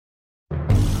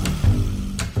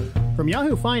From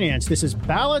Yahoo Finance, this is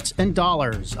Ballots and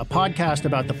Dollars, a podcast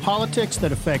about the politics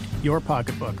that affect your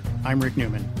pocketbook. I'm Rick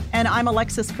Newman. And I'm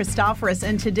Alexis Christoforous.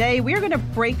 And today we're going to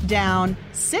break down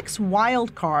 6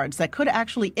 wild cards that could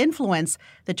actually influence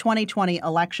the 2020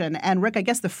 election. And Rick, I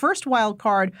guess the first wild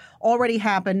card already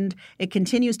happened. It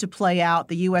continues to play out.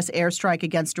 The U.S. airstrike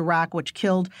against Iraq, which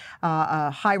killed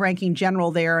a high-ranking general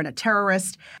there and a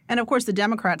terrorist. And of course, the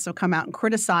Democrats have come out and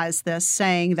criticized this,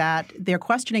 saying that they're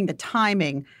questioning the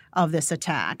timing of this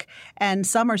attack. And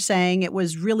some are saying it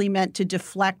was really meant to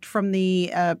deflect from the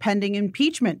pending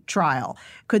impeachment trial.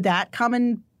 Could that come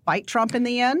and bite Trump in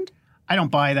the end? I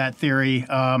don't buy that theory.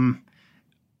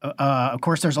 Of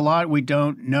course, there's a lot we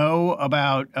don't know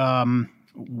about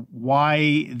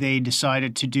why they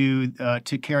decided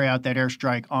to carry out that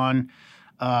airstrike on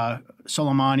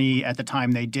Soleimani at the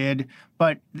time they did.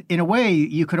 But in a way,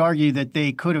 you could argue that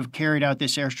they could have carried out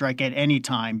this airstrike at any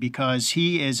time because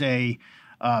he is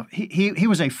he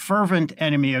was a fervent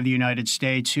enemy of the United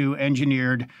States who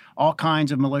engineered all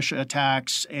kinds of militia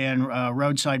attacks and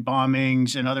roadside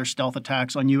bombings and other stealth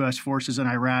attacks on U.S. forces in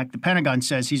Iraq. The Pentagon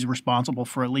says he's responsible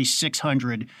for at least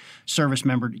 600 service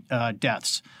member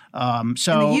deaths. And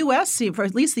the U.S., for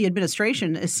at least the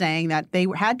administration, is saying that they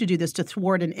had to do this to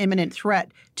thwart an imminent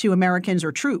threat to Americans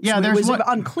or troops. Yeah, it was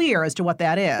unclear as to what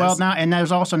that is. Well, and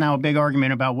there's also now a big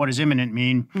argument about what does imminent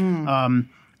mean.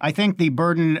 I think the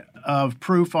burden of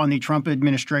proof on the Trump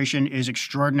administration is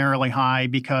extraordinarily high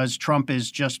because Trump is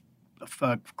just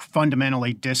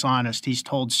fundamentally dishonest. He's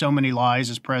told so many lies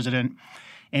as president.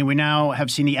 And we now have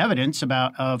seen the evidence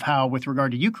of how, with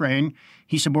regard to Ukraine,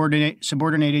 he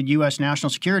subordinated U.S.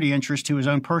 national security interests to his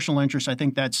own personal interests. I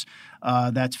think that's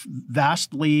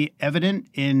vastly evident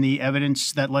in the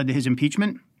evidence that led to his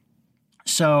impeachment.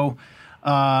 So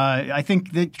I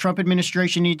think the Trump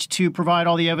administration needs to provide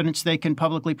all the evidence they can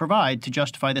publicly provide to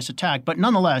justify this attack. But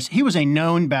nonetheless, he was a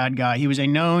known bad guy. He was a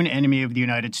known enemy of the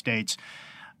United States.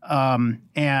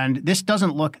 And this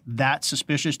doesn't look that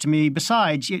suspicious to me.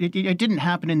 Besides, it didn't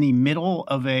happen in the middle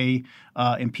of a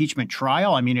impeachment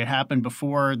trial. I mean, it happened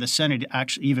before the Senate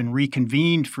actually even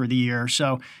reconvened for the year.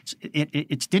 So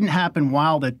it didn't happen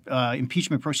while the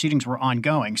impeachment proceedings were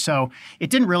ongoing. So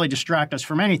it didn't really distract us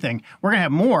from anything. We're going to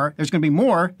have more. There's going to be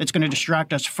more that's going to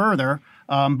distract us further.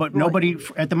 But nobody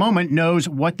at the moment knows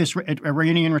what this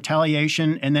Iranian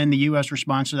retaliation and then the U.S.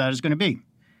 response to that is going to be.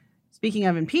 Speaking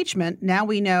of impeachment, now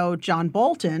we know John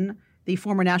Bolton, the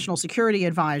former national security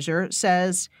advisor,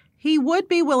 says he would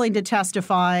be willing to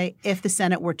testify if the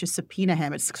Senate were to subpoena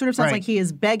him. It sort of sounds like he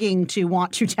is begging to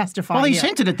want to testify. Well, he's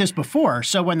hinted at this before.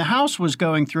 So when the House was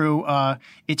going through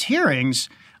its hearings,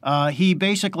 he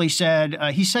basically said,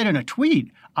 he said in a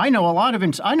tweet, I know a lot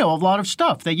of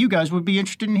stuff that you guys would be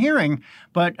interested in hearing.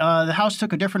 But the House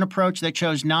took a different approach. They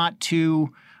chose not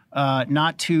to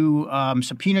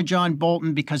subpoena John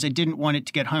Bolton because they didn't want it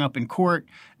to get hung up in court,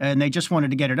 and they just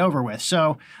wanted to get it over with.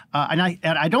 So, and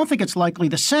I don't think it's likely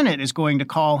the Senate is going to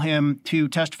call him to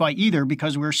testify either,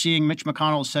 because we're seeing Mitch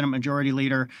McConnell, Senate Majority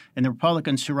Leader, and the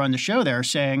Republicans who run the show there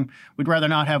saying we'd rather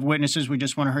not have witnesses. We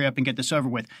just want to hurry up and get this over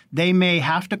with. They may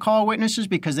have to call witnesses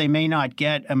because they may not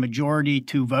get a majority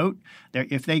to vote.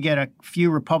 If they get a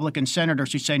few Republican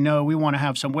senators who say, no, we want to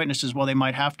have some witnesses, well, they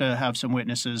might have to have some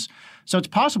witnesses. So it's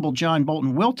possible John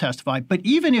Bolton will testify. But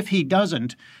even if he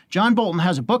doesn't, John Bolton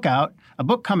has a book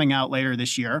coming out later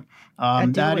this year.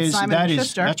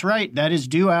 That's right. That is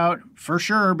due out for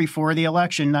sure before the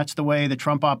election. That's the way the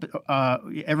Trump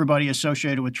everybody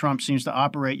associated with Trump seems to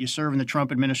operate. You serve in the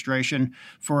Trump administration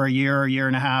for a year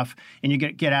and a half, and you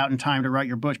get out in time to write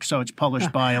your book, so it's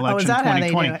published by election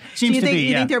 2020. Seems to be.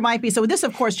 You think there might be? So this,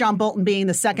 of course, John Bolton being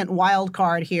the second wild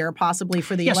card here, possibly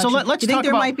for the election. So let's talk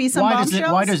about might be some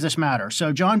bombshells? Why does this matter?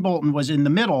 So John Bolton was in the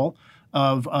middle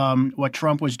of what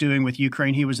Trump was doing with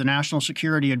Ukraine. He was the national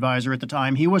security advisor at the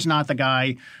time. He was not the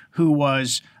guy who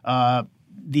was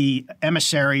the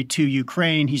emissary to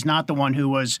Ukraine. He's not the one who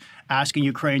was asking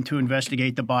Ukraine to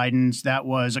investigate the Bidens. That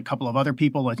was a couple of other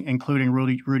people, including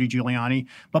Rudy Giuliani.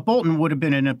 But Bolton would have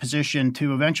been in a position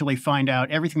to eventually find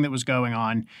out everything that was going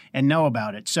on and know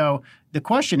about it. So the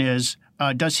question is,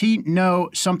 does he know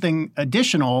something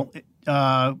additional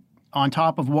on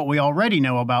top of what we already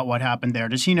know about what happened there?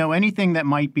 Does he know anything that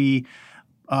might be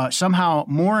somehow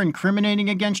more incriminating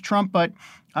against Trump? But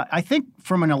I think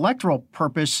from an electoral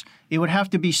purpose, it would have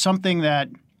to be something that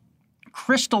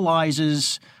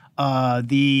crystallizes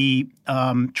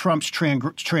Trump's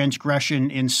transgression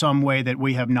in some way that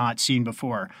we have not seen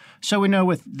before. So we know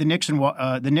with the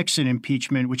Nixon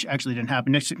impeachment, which actually didn't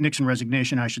happen, Nixon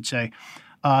resignation, I should say,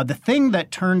 the thing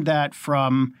that turned that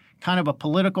from kind of a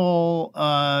political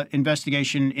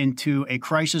investigation into a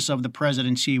crisis of the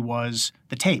presidency was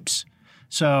the tapes.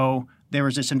 So there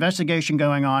was this investigation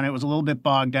going on. It was a little bit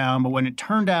bogged down, but when it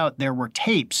turned out there were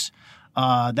tapes,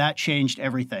 that changed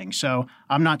everything. So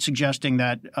I'm not suggesting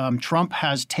that Trump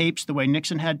has tapes the way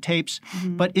Nixon had tapes,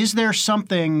 but is there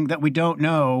something that we don't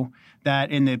know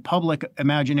that in the public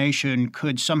imagination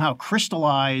could somehow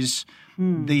crystallize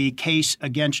the case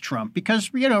against Trump?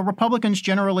 Because, Republicans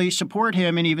generally support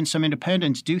him, and even some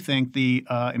independents do think the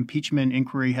impeachment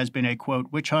inquiry has been a,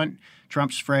 quote, witch hunt,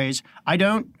 Trump's phrase. I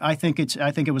don't. I think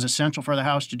it was essential for the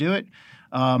House to do it,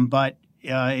 but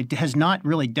it has not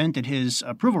really dented his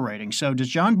approval rating. So does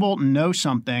John Bolton know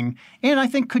something? And I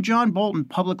think, could John Bolton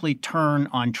publicly turn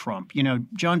on Trump?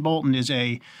 John Bolton is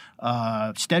a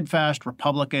steadfast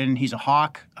Republican. He's a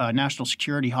hawk, a national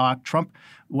security hawk. Trump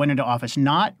went into office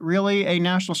not really a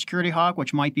national security hawk,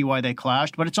 which might be why they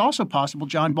clashed. But it's also possible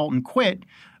John Bolton quit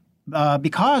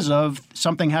because of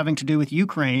something having to do with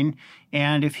Ukraine.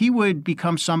 And if he would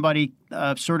become somebody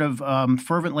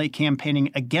fervently campaigning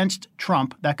against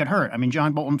Trump, that could hurt. I mean,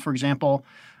 John Bolton, for example,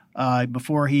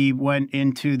 before he went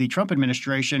into the Trump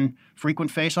administration,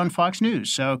 frequent face on Fox News.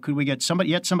 So could we get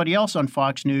somebody else on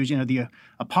Fox News, the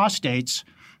apostates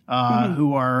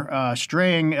who are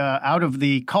straying out of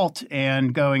the cult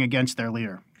and going against their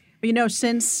leader?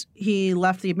 Since he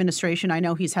left the administration, I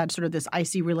know he's had sort of this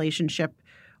icy relationship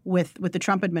with the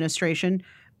Trump administration.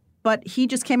 But he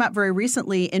just came out very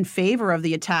recently in favor of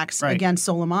the attacks against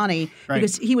Soleimani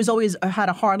because he was always had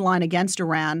a hard line against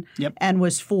Iran and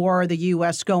was for the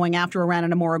U.S. going after Iran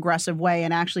in a more aggressive way,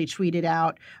 and actually tweeted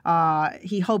out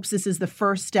he hopes this is the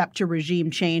first step to regime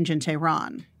change in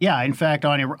Tehran. Yeah, in fact,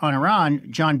 on Iran,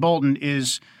 John Bolton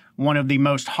is one of the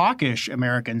most hawkish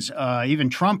Americans.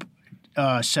 Even Trump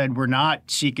said we're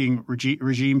not seeking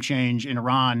regime change in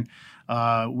Iran.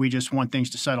 We just want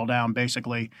things to settle down,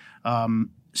 basically.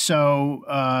 So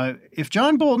if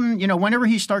John Bolton, whenever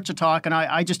he starts to talk, and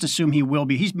I just assume he will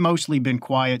be, he's mostly been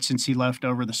quiet since he left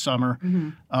over the summer.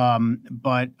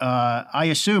 But I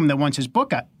assume that once his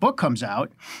book comes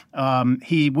out,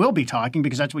 he will be talking,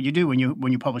 because that's what you do when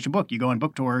you publish a book. You go on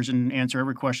book tours and answer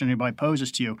every question anybody poses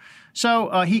to you.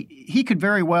 So he could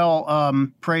very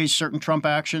well praise certain Trump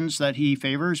actions that he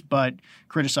favors, but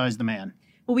criticize the man.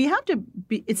 Well, we have to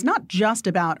be – it's not just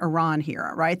about Iran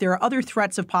here, right? There are other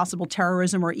threats of possible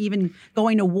terrorism or even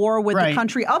going to war with a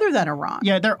country other than Iran.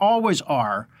 Yeah, there always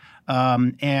are.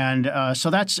 So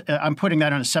that's I'm putting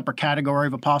that in a separate category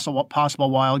of a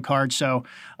possible wild card. So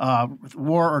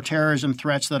war or terrorism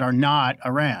threats that are not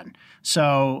Iran.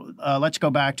 So let's go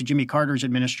back to Jimmy Carter's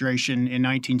administration in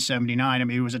 1979. I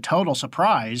mean, it was a total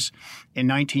surprise in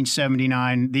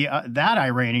 1979, that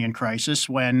Iranian crisis,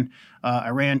 when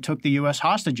Iran took the U.S.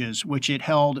 hostages, which it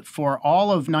held for all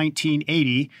of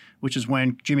 1980, which is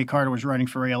when Jimmy Carter was running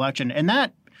for re-election. And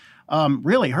that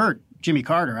really hurt Jimmy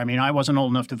Carter. I mean, I wasn't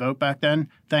old enough to vote back then,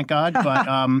 thank God. But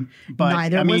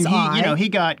Neither was I. He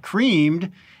got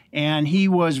creamed, and he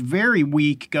was very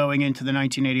weak going into the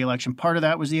 1980 election. Part of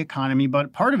that was the economy,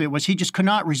 but part of it was he just could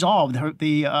not resolve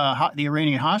the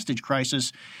Iranian hostage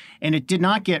crisis. And it did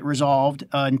not get resolved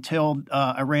until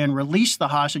Iran released the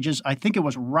hostages. I think it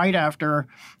was right after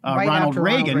Ronald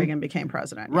Reagan became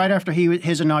president. Right after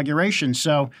his inauguration.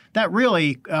 So that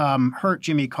really hurt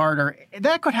Jimmy Carter.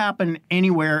 That could happen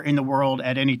anywhere in the world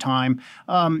at any time.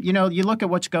 You look at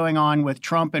what's going on with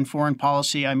Trump and foreign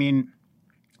policy. I mean,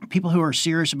 people who are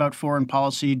serious about foreign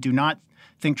policy do not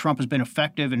think Trump has been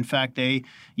effective. In fact,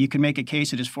 you can make a case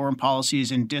that his foreign policy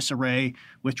is in disarray,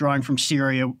 withdrawing from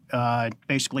Syria,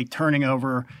 basically turning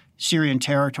over Syrian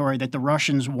territory that the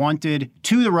Russians wanted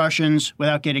to the Russians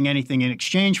without getting anything in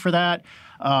exchange for that.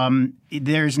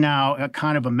 There's now a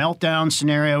kind of a meltdown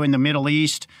scenario in the Middle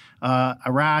East.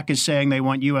 Iraq is saying they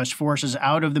want U.S. forces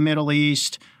out of the Middle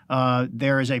East.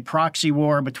 There is a proxy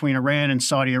war between Iran and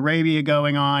Saudi Arabia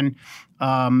going on.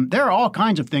 There are all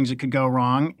kinds of things that could go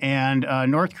wrong. And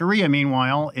North Korea,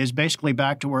 meanwhile, is basically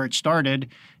back to where it started,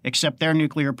 except their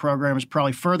nuclear program is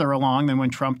probably further along than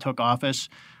when Trump took office.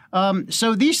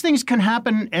 So these things can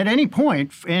happen at any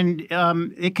point, and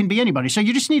it can be anybody. So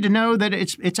you just need to know that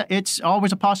it's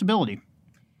always a possibility.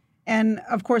 And,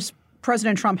 of course,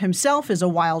 President Trump himself is a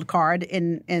wild card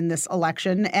in this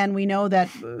election. And we know that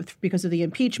because of the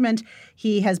impeachment,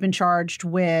 he has been charged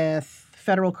with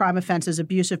federal crime offenses,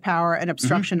 abuse of power, and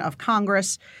obstruction of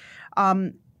Congress.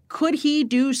 Could he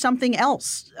do something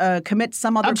else, commit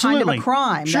some other kind of a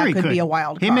crime that could be a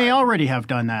wild card? He may already have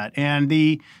done that. And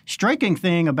the striking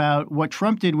thing about what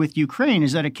Trump did with Ukraine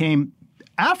is that it came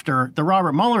after the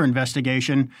Robert Mueller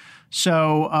investigation.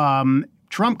 So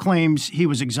Trump claims he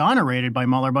was exonerated by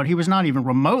Mueller, but he was not even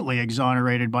remotely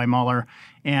exonerated by Mueller.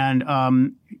 And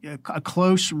a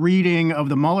close reading of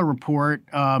the Mueller report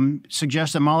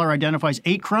suggests that Mueller identifies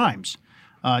 8 crimes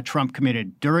Trump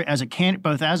committed both as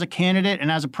a candidate and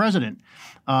as a president.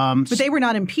 But they were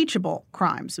not impeachable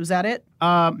crimes. Was that it?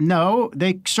 No,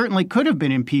 they certainly could have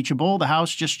been impeachable. The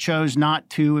House just chose not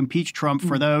to impeach Trump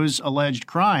for those alleged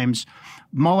crimes.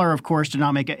 Mueller, of course, did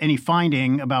not make any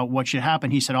finding about what should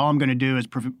happen. He said, all I'm going to do is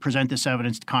present this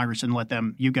evidence to Congress and let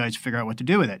you guys figure out what to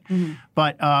do with it. Mm-hmm.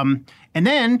 But and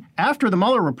then after the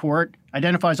Mueller report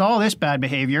identifies all this bad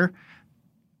behavior,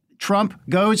 Trump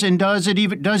goes and does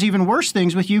even worse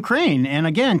things with Ukraine. And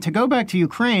again, to go back to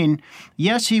Ukraine,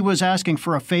 yes, he was asking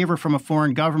for a favor from a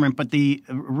foreign government, but the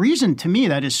reason to me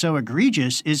that is so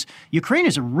egregious is Ukraine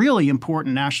is a really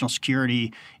important national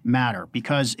security matter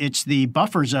because it's the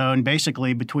buffer zone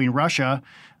basically between Russia,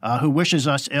 who wishes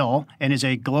us ill and is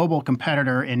a global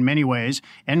competitor in many ways,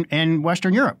 and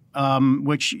Western Europe,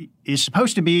 which is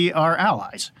supposed to be our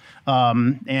allies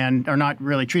and are not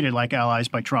really treated like allies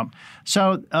by Trump.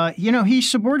 So, he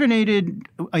subordinated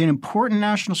an important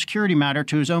national security matter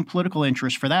to his own political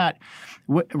interest for that.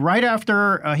 Right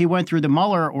after he went through the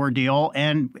Mueller ordeal,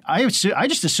 and I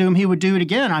just assume he would do it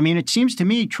again. I mean, it seems to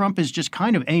me Trump is just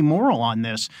kind of amoral on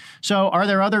this. So are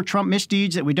there other Trump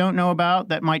misdeeds that we don't know about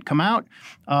that might come out?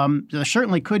 There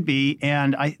certainly could be.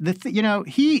 And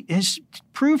he has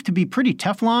proved to be pretty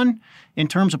Teflon in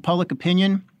terms of public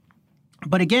opinion.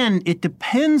 But again, it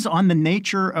depends on the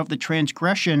nature of the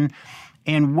transgression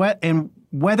and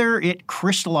whether it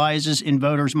crystallizes in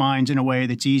voters' minds in a way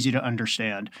that's easy to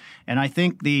understand. And I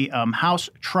think the House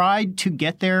tried to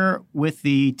get there with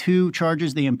the 2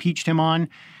 charges they impeached him on.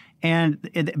 And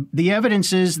the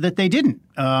evidence is that they didn't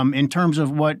in terms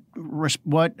of what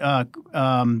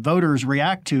voters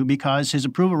react to because his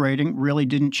approval rating really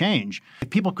didn't change.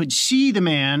 If people could see the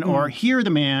man or hear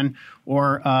the man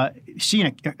or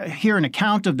hear an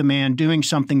account of the man doing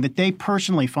something that they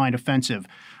personally find offensive,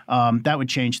 that would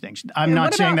change things. I'm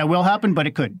not saying that will happen, but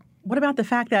it could. What about the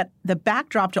fact that the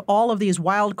backdrop to all of these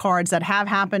wild cards that have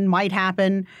happened, might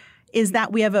happen, is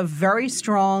that we have a very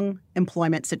strong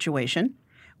employment situation.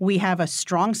 We have a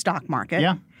strong stock market.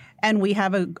 Yeah. And we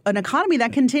have an economy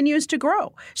that continues to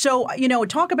grow. So,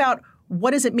 talk about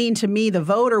what does it mean to me, the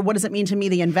voter? What does it mean to me,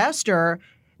 the investor?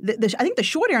 I think the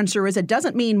short answer is it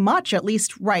doesn't mean much, at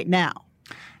least right now.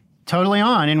 Totally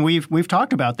on, and we've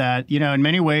talked about that. In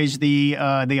many ways, the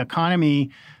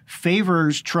economy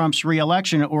favors Trump's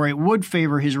reelection, or it would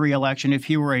favor his reelection if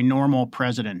he were a normal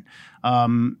president.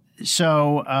 Define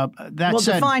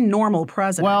normal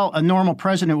president. Well, a normal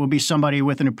president would be somebody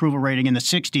with an approval rating in the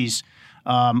 60s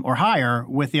or higher,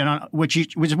 which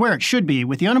is where it should be,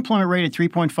 with the unemployment rate at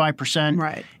 3.5%.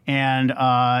 Right. And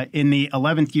in the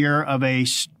 11th year of a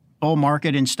bull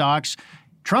market in stocks,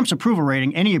 Trump's approval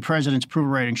rating, any president's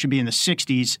approval rating, should be in the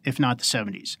 60s, if not the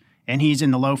 70s. And he's in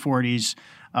the low 40s.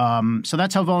 So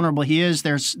that's how vulnerable he is.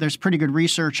 There's pretty good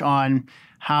research on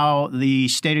how the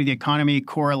state of the economy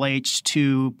correlates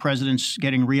to presidents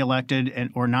getting reelected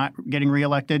or not getting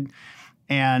reelected.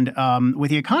 And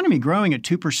with the economy growing at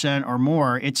 2% or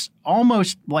more, it's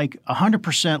almost like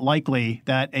 100% likely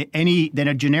that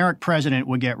a generic president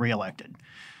would get reelected.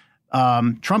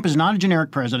 Trump is not a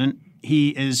generic president. He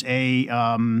is a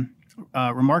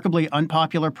remarkably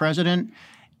unpopular president.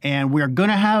 And we're going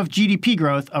to have GDP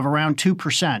growth of around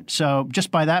 2%. So just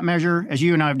by that measure, as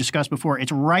you and I have discussed before,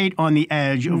 it's right on the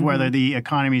edge of whether the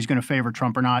economy is going to favor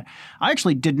Trump or not. I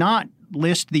actually did not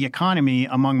list the economy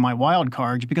among my wild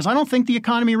cards because I don't think the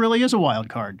economy really is a wild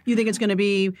card. You think it's going to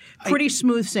be pretty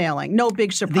smooth sailing, no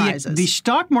big surprises? The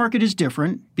stock market is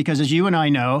different because, as you and I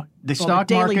know, the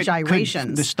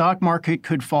stock market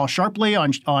could fall sharply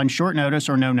on short notice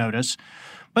or no notice.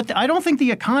 But I don't think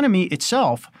the economy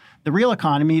itself, the real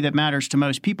economy that matters to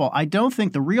most people, I don't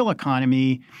think the real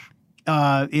economy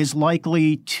is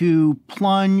likely to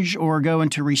plunge or go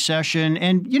into recession.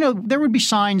 And, there would be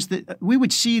signs that we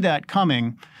would see that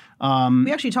coming.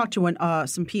 We actually talked to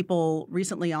some people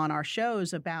recently on our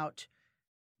shows about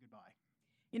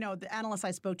the analyst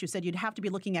I spoke to said you'd have to be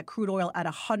looking at crude oil at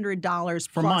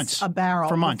 $100 plus a barrel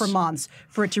for months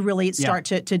for it to really start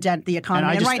to dent the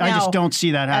economy. And I just don't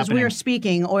see that happening. As we are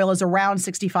speaking, oil is around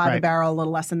 $65 a barrel, a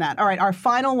little less than that. All right, our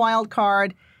final wild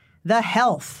card, the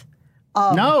health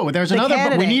of there's another.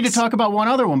 But we need to talk about one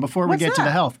other one before we get to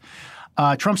the health.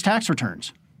 Trump's tax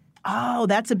returns. Oh,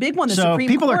 that's a big one. The so Supreme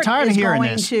people Court are tired of hearing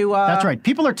this. That's right.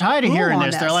 People are tired of hearing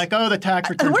this. They're like, the tax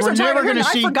returns. We're never going to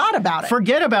see. I forgot about it.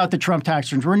 Forget about the Trump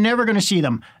tax returns. We're never going to see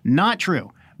them. Not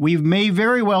true. We may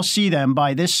very well see them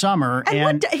by this summer.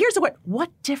 And here's what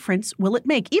difference will it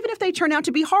make, even if they turn out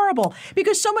to be horrible?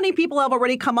 Because so many people have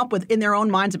already come up with in their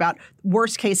own minds about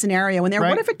worst case scenario. And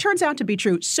what if it turns out to be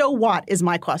true? So what is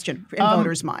my question in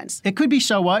voters' minds? It could be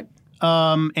so what.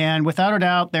 And without a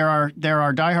doubt, there are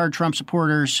diehard Trump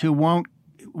supporters who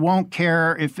won't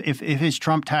care if his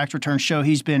Trump tax returns show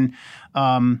he's been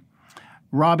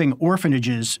robbing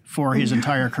orphanages for his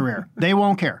entire career. They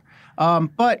won't care.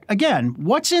 But again,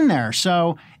 what's in there?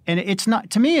 So, and it's not,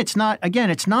 to me, it's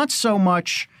not so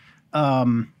much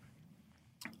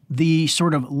the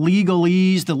sort of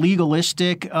legalese, the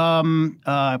legalistic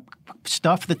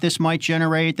stuff that this might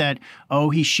generate, that,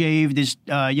 he shaved his,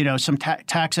 some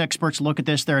tax experts look at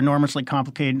this, they're enormously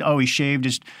complicated. He shaved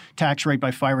his tax rate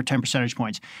by 5 or 10 percentage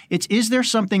points. Is there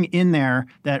something in there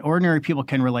that ordinary people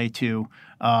can relate to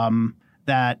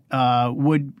that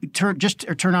would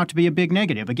turn out to be a big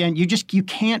negative? Again, you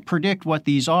can't predict what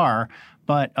these are,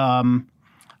 but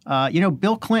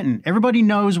Bill Clinton, everybody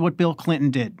knows what Bill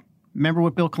Clinton did. Remember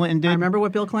what Bill Clinton did? I remember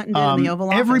what Bill Clinton did in the Oval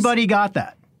Office. Everybody got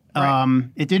that. Right.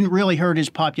 It didn't really hurt his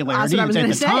popularity at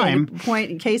the time.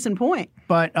 Case in point.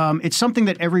 But it's something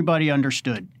that everybody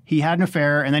understood. He had an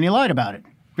affair, and then he lied about it.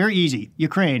 Very easy.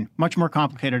 Ukraine, much more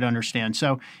complicated to understand.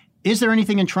 So is there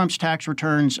anything in Trump's tax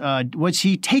returns? Was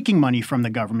he taking money from the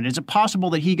government? Is it possible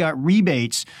that he got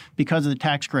rebates because of the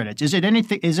tax credits? Is there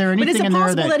anything in there that... But is it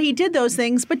possible that he did those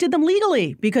things but did them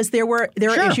legally? Because there are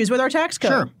issues with our tax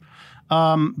code. Sure.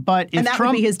 But if that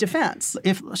would be his defense.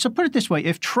 So put it this way: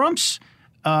 if Trump's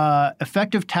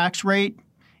effective tax rate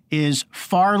is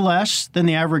far less than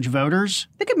the average voters,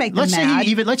 they could make them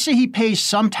mad. Let's say he pays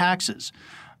some taxes.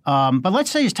 But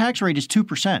let's say his tax rate is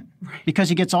 2% because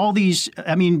he gets all these.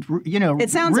 I mean, it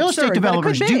sounds real absurd, estate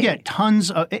developers but it could do get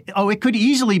tons of. It could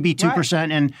easily be 2%,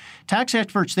 right. And tax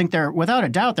experts think without a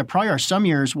doubt, there probably are some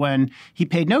years when he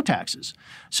paid no taxes.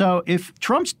 So if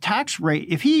Trump's tax rate,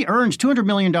 if he earns $200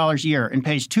 million a year and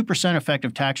pays 2%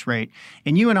 effective tax rate,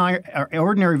 and you and I,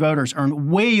 ordinary voters, earn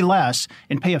way less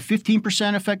and pay a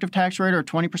 15% effective tax rate or a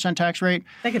 20% tax rate,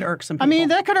 that could irk some people. I mean,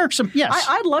 that could irk some. Yes,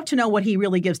 I'd love to know what he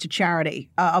really gives to charity.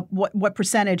 What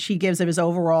percentage he gives of his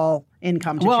overall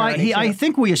income to charity? I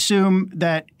think we assume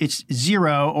that it's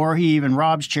zero, or he even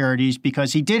robs charities,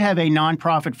 because he did have a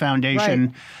nonprofit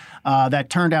foundation that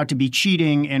turned out to be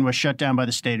cheating and was shut down by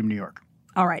the state of New York.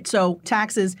 All right. So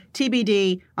taxes,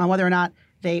 TBD on whether or not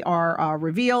they are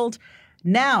revealed.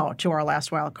 Now to our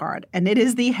last wild card, and it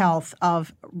is the health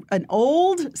of an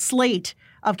old slate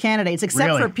of candidates,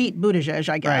 except for Pete Buttigieg,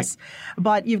 I guess. Right.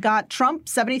 But you've got Trump,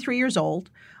 73 years old.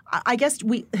 I guess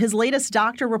his latest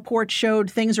doctor report showed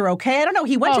things are okay. I don't know.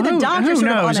 He went to the doctor sort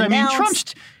of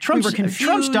unannounced. I mean,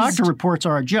 Trump's doctor reports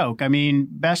are a joke. I mean,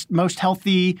 most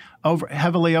healthy,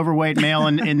 heavily overweight male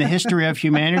in the history of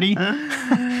humanity.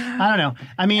 I don't know.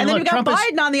 I mean, and then look, you've got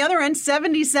Biden on the other end,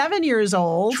 77 years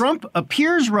old. Trump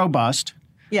appears robust.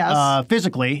 Yes.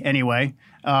 Physically, anyway.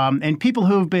 And people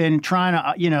who've been trying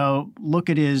to, look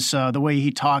at his the way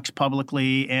he talks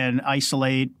publicly and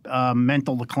isolate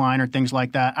mental decline or things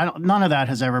like that. None of that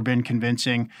has ever been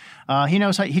convincing. He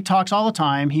knows he talks all the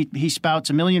time. He spouts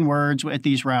a million words at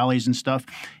these rallies and stuff,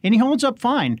 and he holds up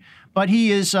fine. But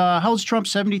he is how old is Trump?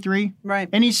 73, right?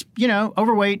 And he's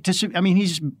overweight.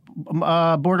 He's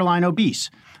borderline obese.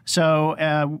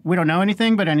 So we don't know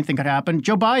anything, but anything could happen.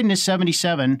 Joe Biden is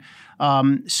 77.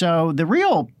 So the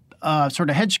real sort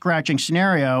of head-scratching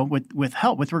scenario with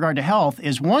regard to health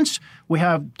is, once we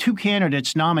have two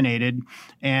candidates nominated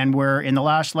and we're in the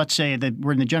last, let's say that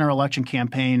we're in the general election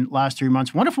campaign last 3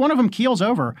 months, what if one of them keels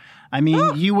over? I mean,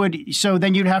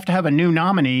 then you'd have to have a new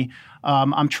nominee.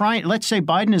 Let's say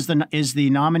Biden is the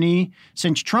nominee,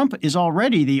 since Trump is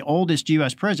already the oldest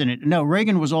U.S. president. No,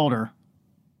 Reagan was older.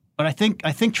 But I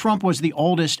think Trump was the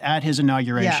oldest at his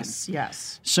inauguration.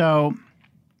 Yes. So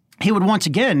he would once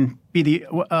again be the.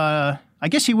 I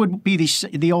guess he would be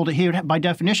the oldest. He would, by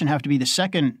definition, have to be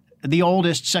the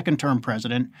oldest second-term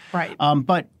president. Right.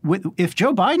 But if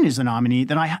Joe Biden is the nominee,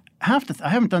 then I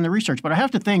haven't done the research, but I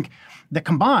have to think that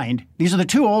combined, these are the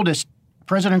two oldest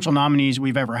presidential nominees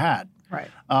we've ever had. Right.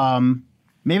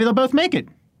 Maybe they'll both make it.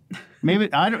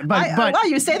 Maybe I don't. But well,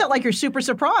 you say that like you're super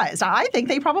surprised. I think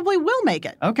they probably will make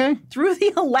it. Okay. Through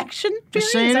the election period.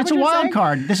 Just saying, it's a wild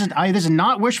card. This is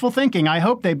not wishful thinking. I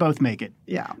hope they both make it.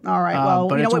 Yeah. All right. Well,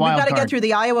 we've got to get through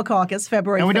the Iowa caucus,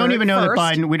 February 3rd. And we don't even know that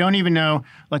Biden. We don't even know.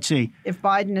 Let's see. If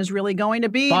Biden is really going to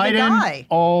be Biden, the guy.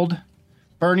 Old.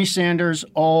 Bernie Sanders,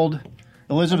 old.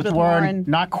 Elizabeth Warren,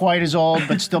 not quite as old,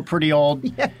 but still pretty old.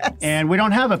 Yes. And we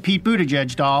don't have a Pete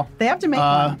Buttigieg doll. They have to make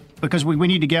one. Because we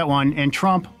need to get one. And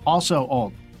Trump, also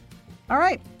old. All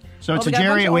right. So it's we got a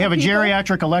bunch of we have a old people.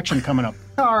 geriatric election coming up.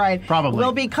 All right. Probably.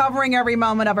 We'll be covering every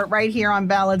moment of it right here on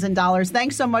Ballads and Dollars.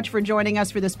 Thanks so much for joining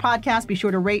us for this podcast. Be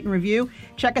sure to rate and review.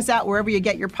 Check us out wherever you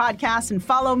get your podcasts and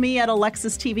follow me at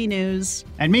Alexis TV News.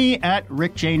 And me at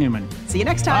Rick J. Newman. See you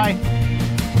next time. Bye.